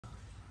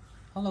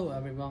Hello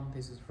everyone,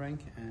 this is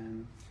Frank,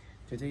 and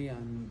today I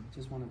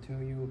just want to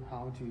tell you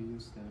how to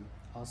use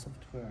our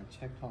software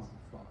Chacktok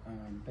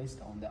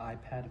based on the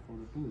iPad for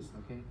the booth.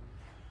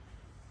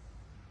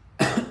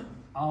 Okay,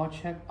 our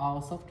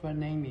software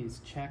name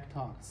is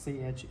Chacktok,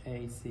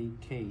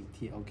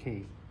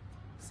 Chacktok.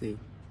 See,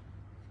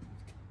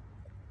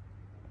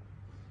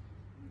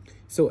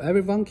 so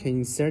everyone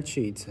can search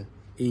it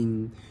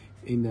in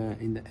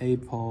the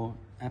Apple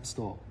App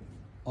Store,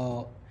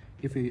 or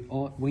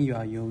when you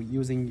are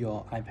using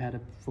your iPad,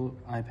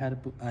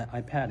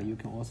 you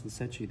can also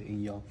search it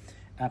in your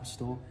App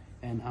Store.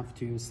 And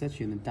after you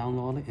search it and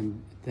download, and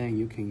then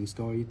you can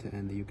install it.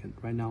 And you can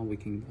right now we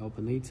can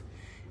open it.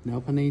 And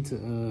open it.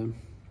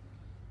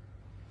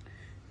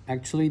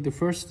 Actually,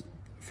 first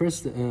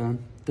when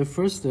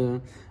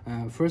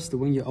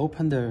you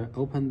open the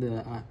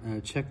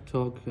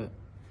Chacktok,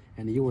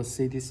 and you will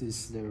see this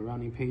is the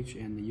running page,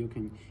 and you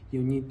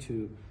need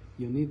to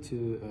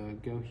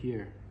go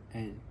here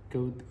and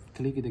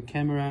click the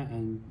camera,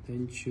 and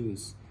then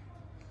choose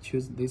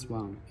this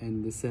one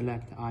and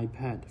select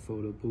iPad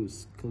photo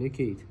booth. Click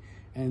it,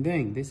 and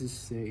then this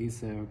is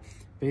a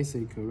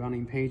basic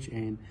running page,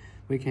 and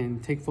we can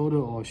take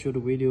photo or shoot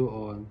a video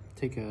or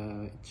take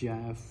a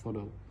GIF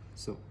photo.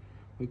 So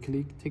we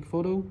click take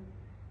photo,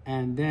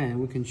 and then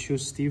we can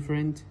choose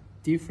different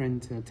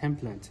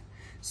template.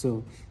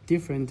 So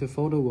different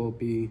photo will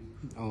be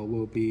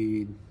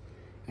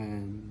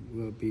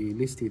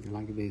listed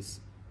like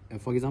this.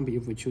 For example,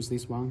 if we choose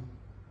this one,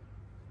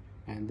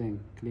 and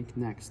then click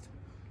next.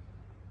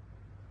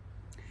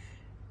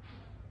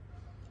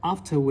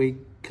 After we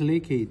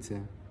click it,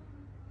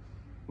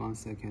 1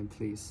 second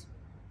please.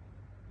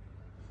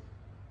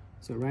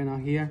 So right now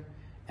here,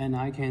 and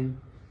I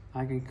can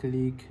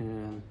click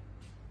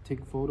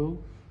take photo,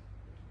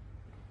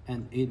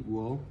 and it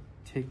will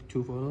take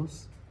 2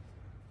 photos.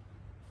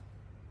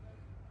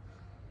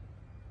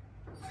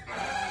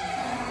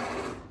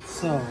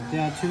 So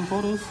there are 2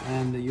 photos,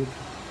 and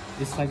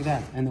it's like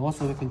that. And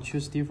also you can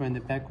choose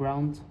different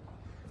background.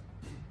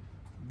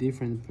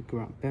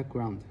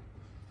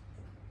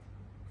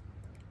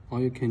 Or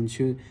you can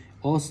choose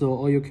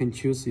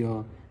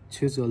your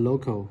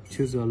local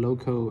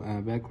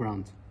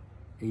background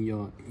in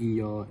your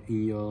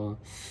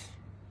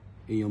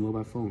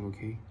mobile phone,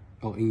 okay,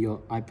 or in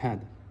your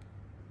iPad.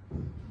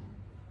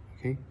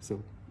 Okay,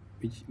 so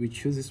we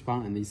choose this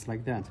one, and it's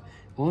like that.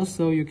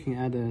 Also, you can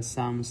add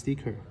some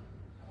sticker.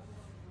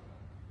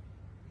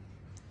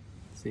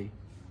 See.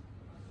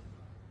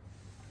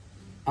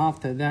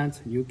 After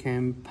that, you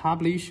can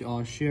publish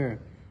or share.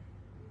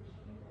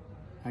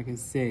 I can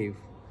save.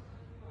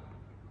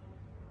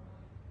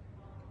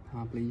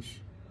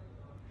 Publish.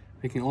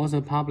 We can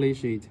also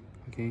publish it.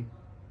 Okay.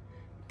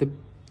 The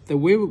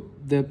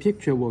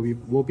picture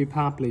will be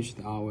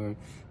published our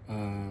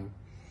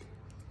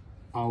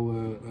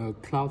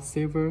cloud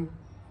server.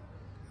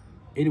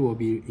 It will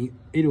be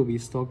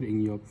stored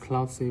in your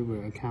cloud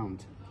server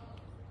account.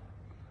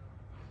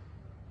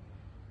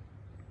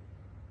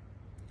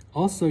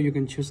 Also, you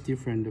can choose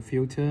different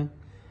filter.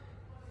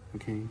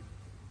 Okay.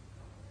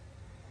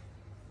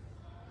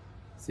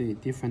 See,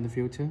 different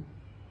filter.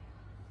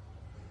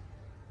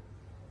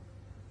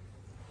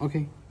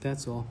 Okay,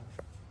 that's all.